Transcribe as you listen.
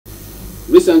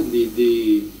recently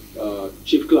the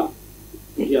chief clerk,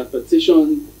 he had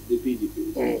petitioned the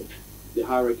PDP, the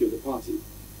hierarchy of the party,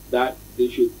 that they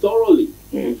should thoroughly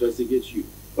investigate you.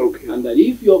 Okay. And that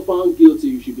if you're found guilty,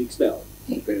 you should be expelled.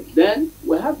 Okay. Then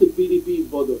we have the PDP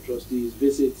Board of Trustees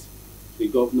visit the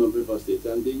governor of Rivers State,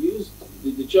 and they used,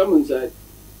 the chairman said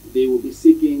they will be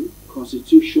seeking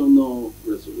constitutional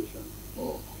resolution.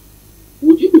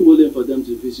 Would you be willing for them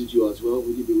to visit you as well?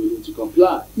 Would you be willing to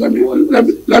comply? Let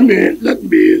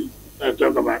me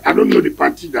talk about. I don't know the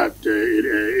party that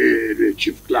the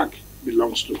chief clerk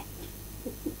belongs to.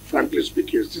 Frankly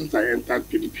speaking, since I entered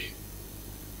PDP,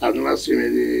 I've never seen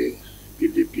any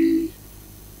PDP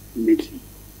meeting.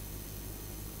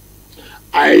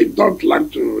 I don't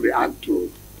like to react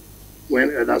to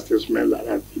when other statesmen like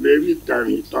that. Every time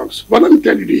he talks. But let me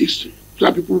tell you the history, so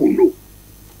that people will know.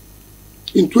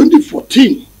 In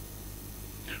 2014,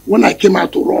 when I came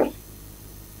out to run,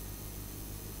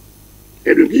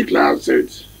 Edwin Clark said,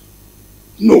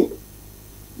 no,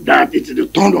 that it is the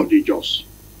turn of the just.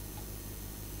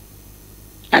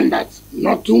 And that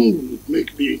nothing would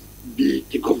make me be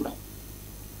the governor.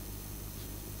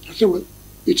 I said, well,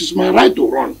 it is my right to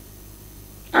run.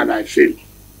 And I fail.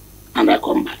 And I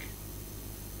come back.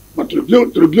 But to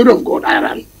the glory of God, I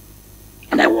ran.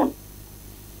 And I won.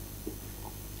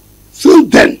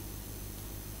 Since then,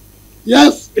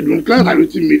 yes, Edwin Clark had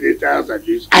written me letters like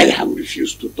this. I have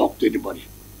refused to talk to anybody.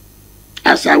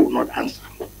 I said I will not answer.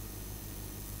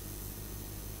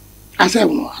 I said I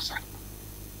will not answer.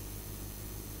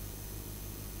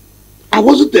 I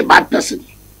wasn't a bad person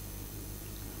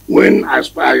when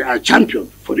I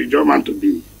championed for the German to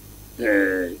be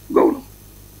governor.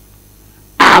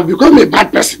 I have become a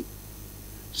bad person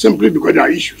simply because there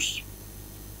are issues.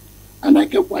 And I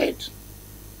kept quiet.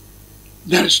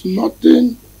 There is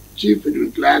nothing Chief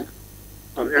Edwin Clark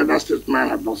or other statesman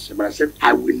have not said, but I said,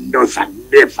 I will never,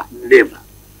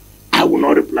 I will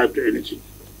not reply to anything.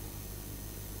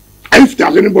 And if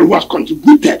there's anybody who has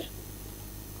contributed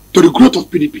to the growth of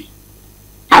PDP,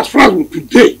 as far as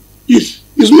today, is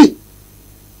me.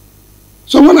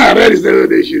 So when I read his letter,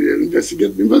 they should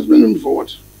investigate me for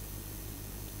what?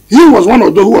 He was one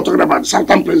of those who were talking about the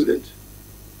Southern president.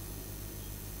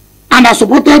 And I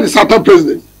supported the Southern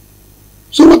president.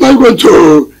 So what are you going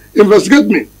to investigate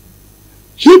me?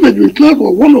 Chief Edwin Clark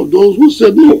was one of those who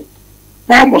said, no,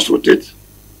 power must rotate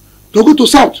to go to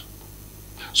South.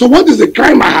 So what is the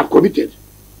crime I have committed?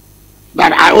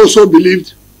 That I also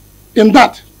believed in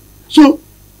that. So,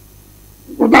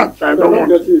 for that, I don't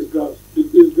want. His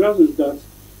grasp is that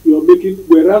you are making,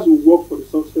 whereas you work for the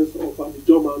success of an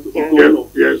Ijoman to governor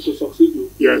to succeed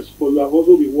you. Yes. But you have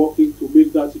also been working to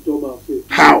make that Ijoman fail.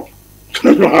 How?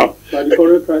 How? By the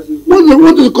current crisis.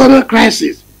 What is the current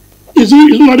crisis? Is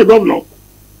not the governor.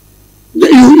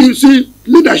 You see,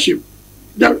 leadership,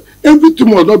 everything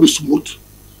must not be smooth.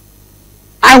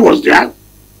 I was there.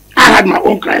 I had my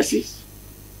own crisis.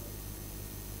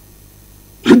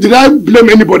 Did I blame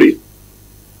anybody?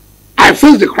 I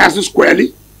faced the crisis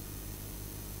squarely.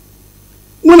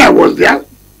 When I was there,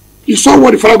 you saw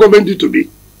what the federal government did to me.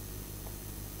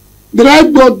 Did I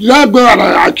go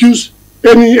and accuse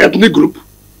any ethnic group?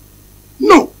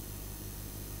 No.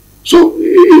 So,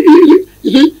 you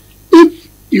see, if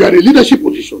you are in a leadership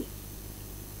position,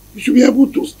 you should be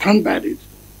able to stand by it,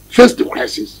 face the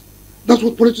crisis. That's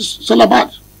what politics is all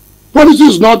about. Politics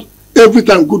is not every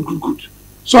time good.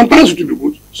 Sometimes it will be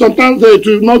good. Sometimes it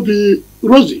will not be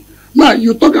rosy. Now,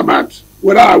 you talk about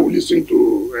whether I will listen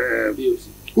to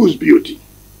who's BOT.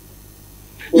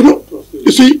 You know,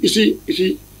 you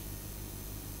see,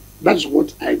 that's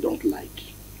what I don't like.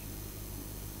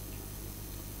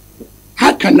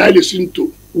 How can I listen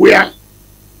to where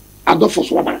Adolphus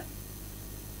Wabara,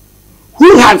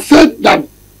 who has said that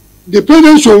the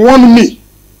president should warn me?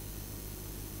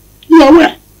 You are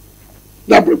aware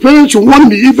that the president should warn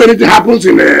me if anything happens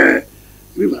in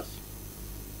Rivers.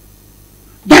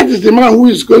 That is the man who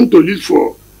is going to lead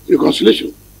for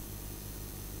reconciliation.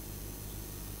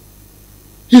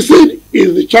 He said he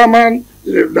is the chairman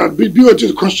that BOT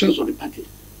is the conscience of the party.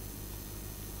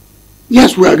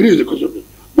 Yes, we agree with the conscience.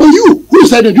 But you, who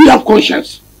decided, do you have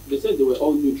conscience? They said they were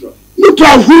all neutral.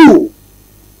 Neutral who?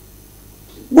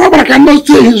 Wabara cannot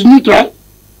say he's neutral.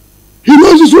 He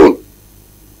knows his own.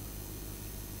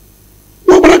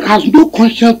 Wabara has no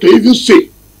conscience to even say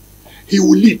he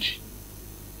will lead.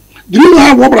 Do you know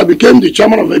how Wabara became the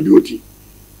chairman of BOT?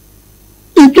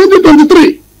 In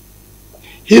 2023,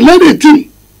 he led a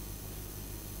team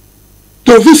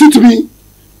to visit me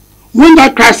when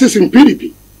that crisis in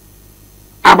PDP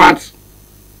about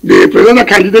the presidential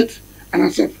candidate and I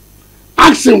said,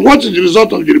 ask him what is the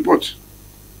result of the report.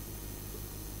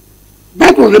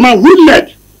 was the man who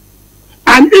led.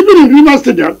 And even in River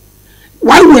Stadium,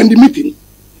 while we were in the meeting,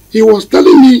 he was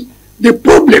telling me the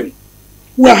problem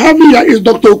we are having here is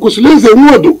Dr. Okusileze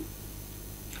Nwodo.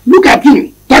 Look at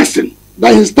him taxing,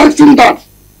 that he's taxing that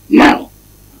now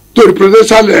to the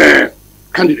presidential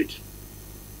candidate.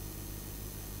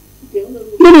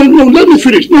 No, let me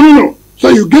finish. No. So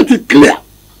you get it clear.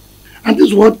 And this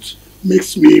is what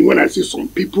makes me, when I see some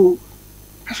people,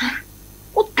 I say,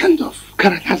 what kind of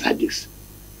characters are this?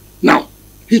 Now,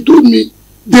 he told me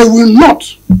they will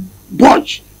not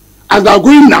budge. As they are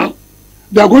going now,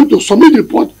 they are going to submit the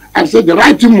report and say the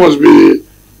right thing must be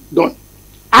done.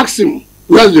 Ask him,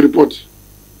 where's the report?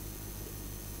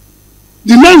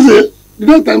 The next day, the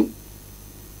next time,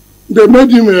 they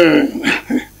made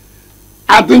him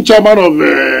acting chairman of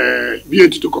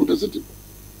BAT to compensate him.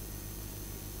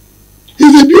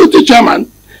 He's a BAT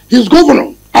chairman, his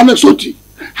governor, Alex Oti,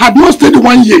 had not stayed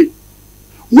 1 year.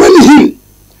 When him,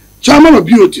 chairman of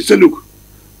BAT, said, look,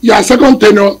 your second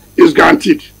tenure is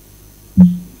guaranteed.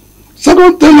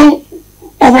 Second tenure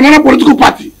of another political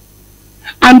party.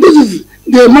 And this is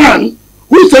the man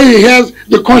who says he has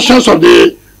the conscience of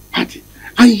the party.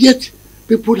 And yet,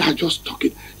 people are just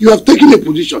talking. You have taken a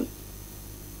position.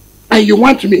 And you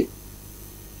want me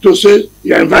to say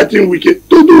you are inviting Wike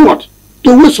to do what?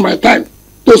 To waste my time.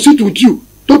 To sit with you.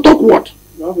 To talk what?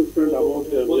 You have a friend about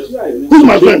them. Who's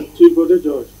my friend? Chief Bode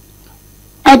George.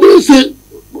 I didn't say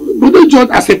Bode George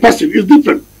as a person is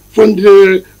different from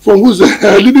who's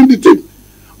leading the team.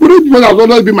 Bode George has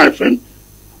always been my friend.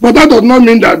 But that does not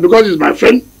mean that because he's my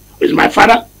friend, he's my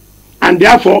father, and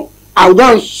therefore I'll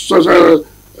go and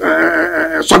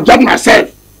subject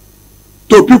myself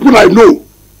to people I know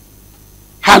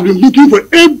has been looking for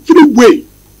every way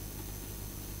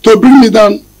to bring me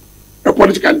down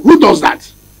politically. Who does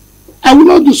that? I will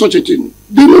not do such a thing.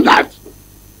 They know that.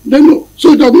 They know.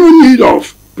 So there's no need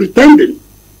of pretending.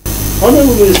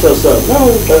 Honorable Minister, sir, now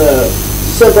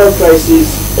several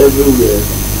crises everywhere.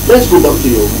 Let's go back to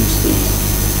your home state.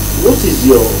 What is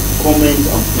your comment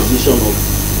and position of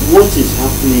what is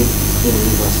happening in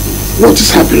River State? What is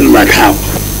happening like how?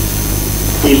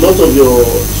 A lot of your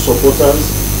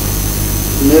supporters,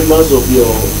 members of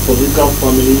your political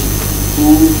family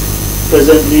who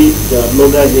presently they are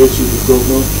loggerheads with the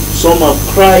government, some have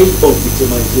cried of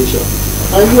victimization.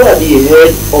 And you are the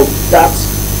head of that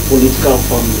political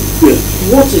family. Yes.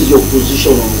 What is your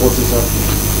position on what is happening?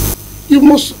 You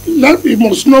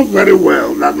must know very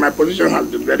well that my position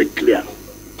has been very clear.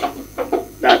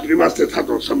 That River State House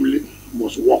of Assembly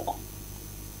must work.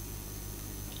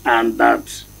 And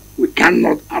that we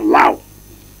cannot allow.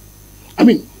 I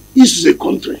mean, this is a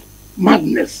country,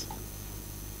 madness,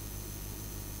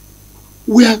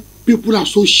 where people are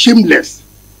so shameless.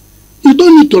 You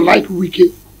don't need to like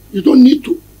Wike. You don't need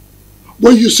to.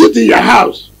 But you sit in your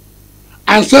house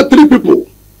and say 3 people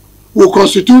will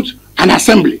constitute an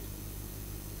assembly.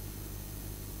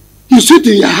 You sit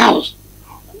in your house.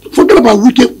 Forget about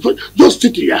Wike. Just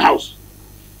sit in your house.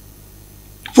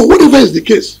 For whatever is the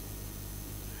case.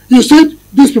 You said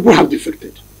these people have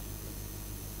defected.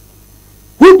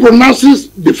 Who pronounces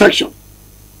defection?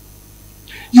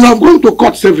 You have gone to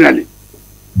court severally.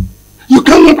 You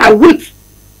cannot await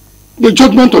the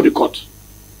judgment of the court.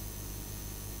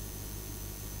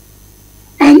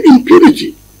 And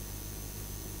impunity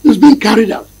is being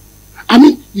carried out. I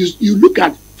mean, you look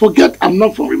at, forget I'm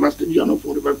not from River State, you are not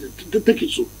from River State, take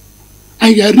it so.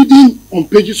 And you are reading on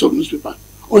pages of newspaper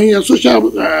or in your social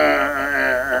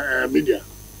media.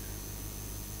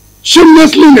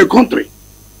 Shamelessly in a country.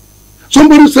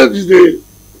 Somebody said he's the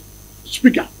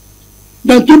speaker.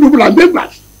 Then 2 people are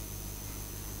members.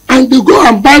 And they go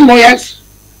and buy lawyers,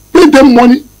 pay them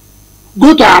money,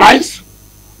 go to Arise,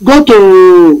 go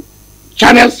to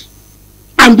channels,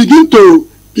 and begin to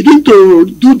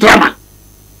do drama.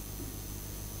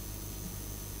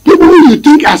 People who you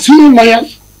think are senior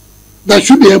lawyers that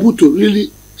should be able to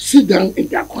really sit down in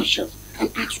their conscience and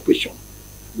ask questions.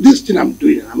 This thing I'm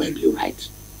doing, am I really right?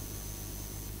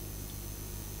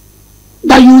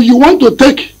 That you want to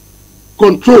take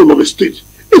control of a state.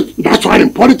 That's why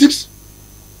in politics.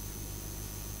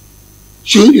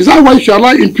 Is that why you should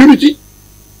allow impunity?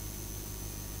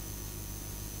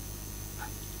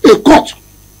 A court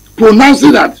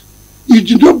pronouncing that you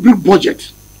did not bring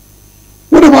budget.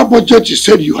 Whatever budget you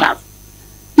said you have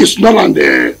is null and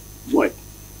void.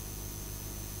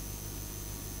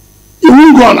 You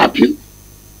won't go on appeal.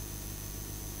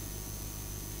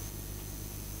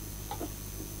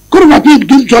 Court of Appeal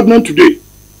gives judgment today.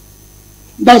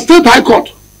 The State High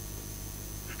Court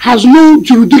has no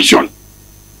jurisdiction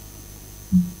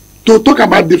to talk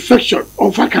about defection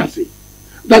or vacancy.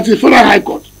 That's the Federal High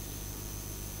Court.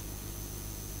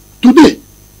 today.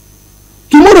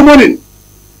 Tomorrow morning,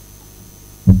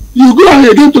 you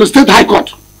go again to the State High Court,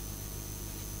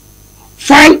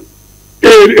 file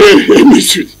a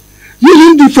missuit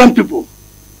using different people,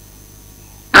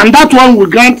 and that one will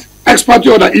grant ex parte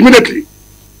order immediately.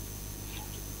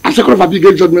 And second of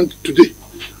appeal judgment today.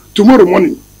 Tomorrow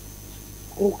morning,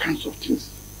 all kinds of things.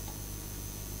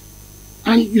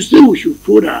 And you say we should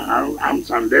fold our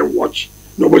arms and then watch.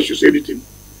 Nobody should say anything.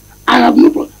 I have no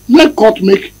problem. Let court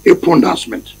make a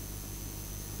pronouncement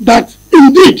that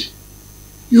indeed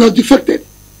you are defected.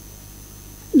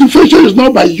 Defection is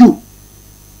not by you.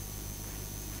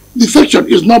 Defection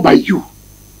is not by you.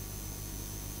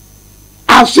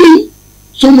 I've seen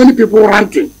so many people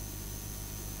ranting.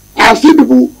 I've seen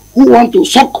people who want to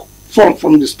suck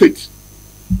from the state.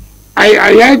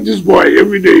 I heard this boy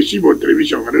every day, she on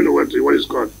television. I don't know what it's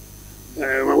called.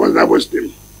 What's that boy's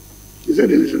name? He said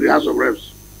this in the House of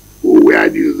Reps. Who were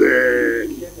these?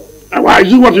 I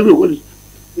do what you call it.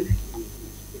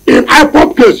 In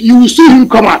IPOP case, you will see him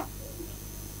come out.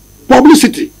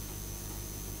 Publicity.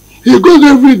 He goes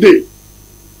every day.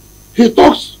 He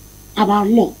talks about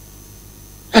law.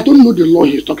 I don't know the law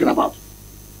he's talking about.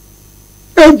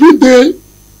 Every day,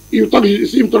 you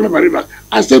see him talking about rivers.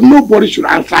 I said nobody should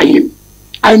answer him.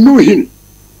 I know him.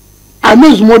 I know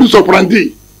his modus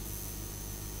operandi.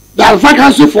 There's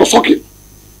vacancy for sucking.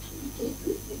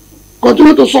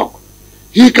 Continue to suck.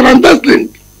 He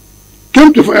clandestinely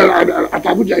came to at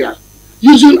Abuja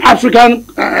using African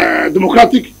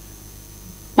Democratic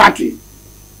Party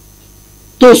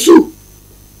to sue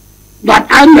that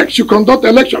INEC should conduct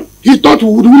election. He thought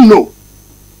we wouldn't know.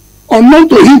 Unknown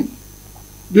to him.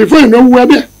 Before you know we were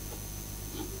there.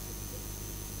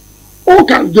 How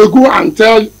can they go and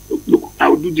tell, look, I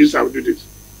will do this, I will do this.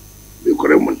 They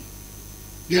correct money.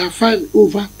 They have filed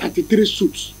over 33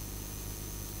 suits.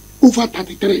 Over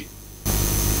 33.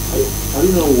 Are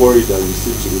you not worried that we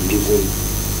seem to be losing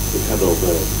the kind of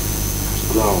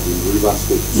ground in River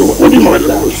State? No, what do you mean?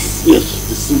 Yes.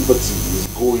 The sympathy is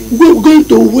going. Going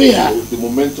to where? The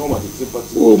momentum and the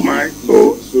sympathy. Oh my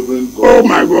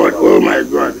God! Oh my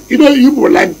God! You know, you people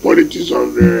like politics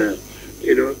of the,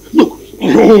 you know. Look,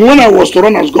 when I was to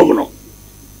run as governor,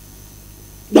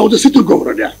 there was a sitting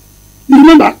governor there. You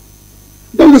remember?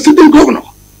 There was a sitting governor.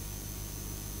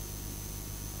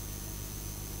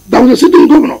 There was a sitting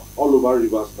governor. All over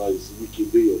Rivers now is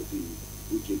Wike Day of the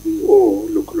Wike Day. Oh,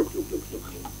 look.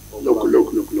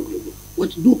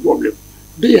 What's no problem?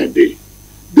 Day a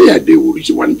day will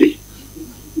reach one day.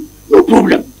 No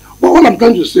problem. But all I'm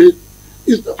trying to say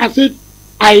is, I said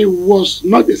I was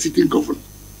not a sitting governor.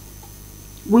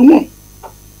 We won.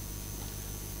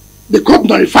 The court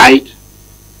nullified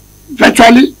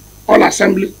virtually all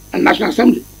assembly and national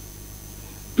assembly.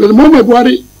 To the moment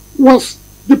Buhari was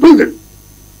the president.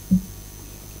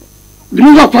 The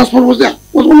Minister of Transport was there.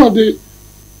 Was one of the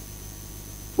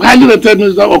highly rated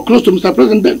ministers or close to Mr.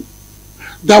 President then.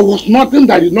 There was nothing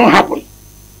that did not happen.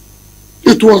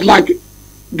 It was like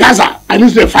Gaza and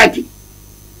Israel fighting.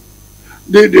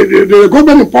 The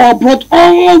government in power brought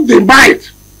all the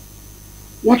might.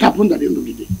 What happened at the end of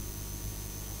the day?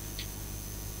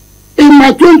 In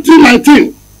my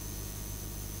 2019,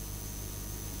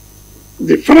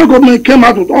 the federal government came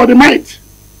out with all the might.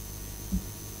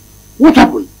 What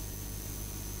happened?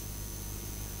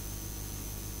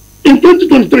 In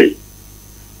 2023,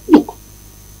 look,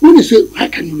 when you say, how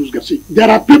can you lose Garcia? There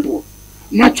are people,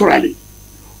 naturally,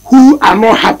 who are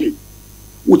not happy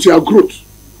with your growth,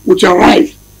 with your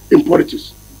rise in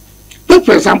politics. Take,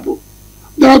 for example,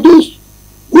 there are those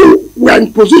who were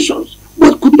in positions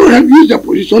but could not have used their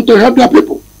position to help their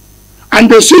people. And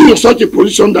they see you in such a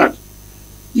position that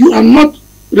you are not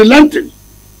relenting.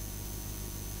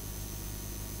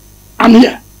 I'm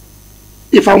here.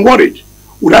 If I'm worried,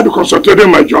 would I be concentrating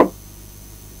on my job?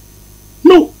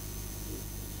 No.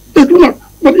 They do not.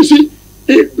 But you see,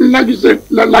 like you said,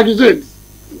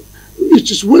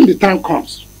 it is when the time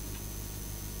comes,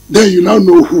 then you now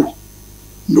know who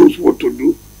knows what to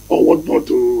do or what not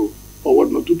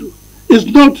to do. It's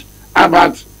not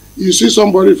about you see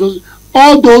somebody first.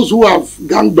 All those who have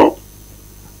ganged up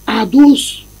are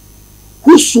those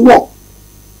who swore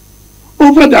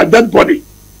over their dead body,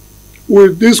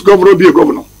 will this governor be a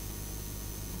governor?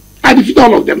 I defeat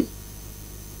all of them.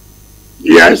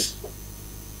 Yes.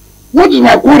 What is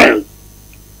my quarrel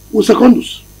with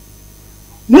Secondus?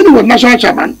 When he was national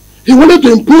chairman, he wanted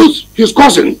to impose his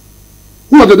cousin,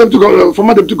 who was the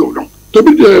former deputy governor, to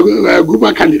be the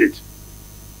gubernatorial candidate.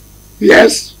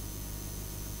 Yes.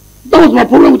 That was my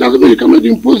problem with Azumi. You cannot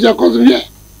impose your cousin here.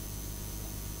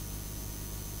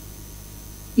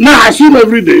 Now I see him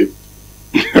every day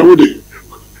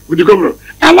with with the governor.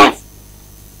 I laugh.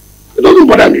 It doesn't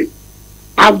bother me.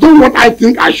 I've done what I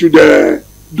think I should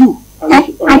do.